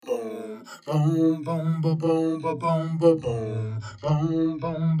boom, boom, ba boom, ba boom, ba boom, boom,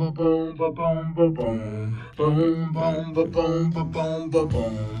 boom, ba boom, ba boom, ba boom, boom, boom, ba boom, ba boom, ba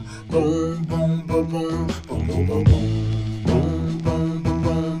boom, boom, boom, ba boom, boom, boom, boom, boom. Boom, boom, ba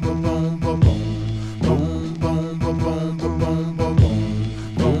boom, ba boom, ba boom. Boom, boom, ba boom, ba boom, ba boom.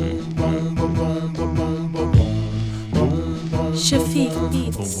 Boom, boom, ba boom, ba boom, ba boom. Boom, boom, Shafiq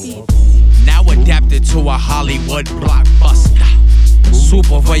Beats. Now adapted to a Hollywood blockbuster.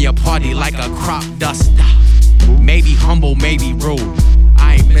 Swoop over your party like a crop duster. Maybe humble, maybe rude.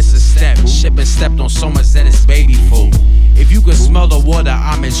 I ain't miss a step. Shit been stepped on so much that it's baby food. If you can smell the water,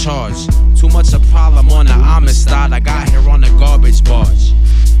 I'm in charge. Too much a problem on the Amistad. I got here on the garbage barge.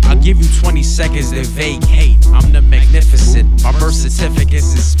 I'll give you 20 seconds to vacate. I'm the magnificent. My birth certificate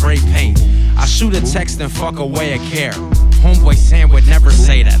is spray paint. I shoot a text and fuck away a care. Homeboy Sandman would never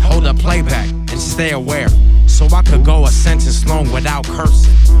say that. Hold up playback and stay aware. So I could go a sentence long without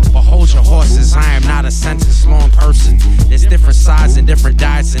cursing. But hold your horses, I am not a sentence long person. There's different sides and different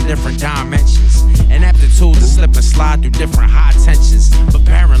diets and different dimensions. An aptitude to slip and slide through different high tensions. But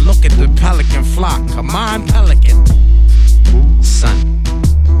Baron, look at the pelican flock. Come on, pelican. Son.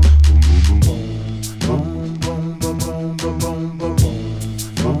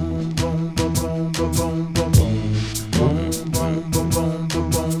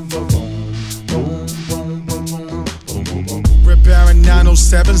 RedBaren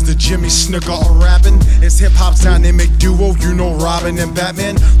 907s, the Jimmy Snooker are rapping. It's hip hop's time, they make duo, you know Robin and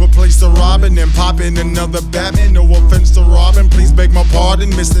Batman. Replace the Robin and pop in another Batman. No offense to Robin, please beg my pardon.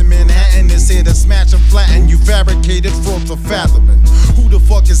 Mr. Manhattan is here to smash and flatten you fabricated frauds of fathoming. Who the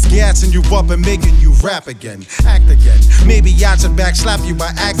fuck is gassing you up and making you rap again? Act again. Maybe I should backslap you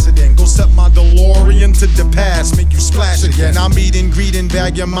by accident. Go set my DeLorean to the past, make you splash again. I'm eating, greeting,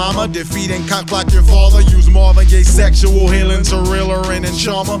 bag your mama, defeating, cock block your father. Use Marvin Gaye sexual healing to reeler and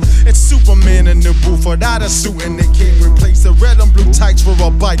charmer. It's Superman in the booth without a suit and the cape. Replace the red and blue tights for a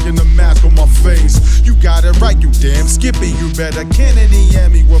bike and a mask on my face. You got it right, you damn Skippy. You better Kennedy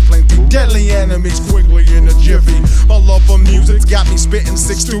and me. We're plenty deadly enemies quickly in a jiffy. My love for music's got me spitting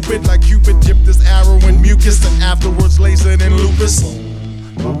sick stupid like Cupid dipped this arrow in mucus and afterwards lasered in lupus.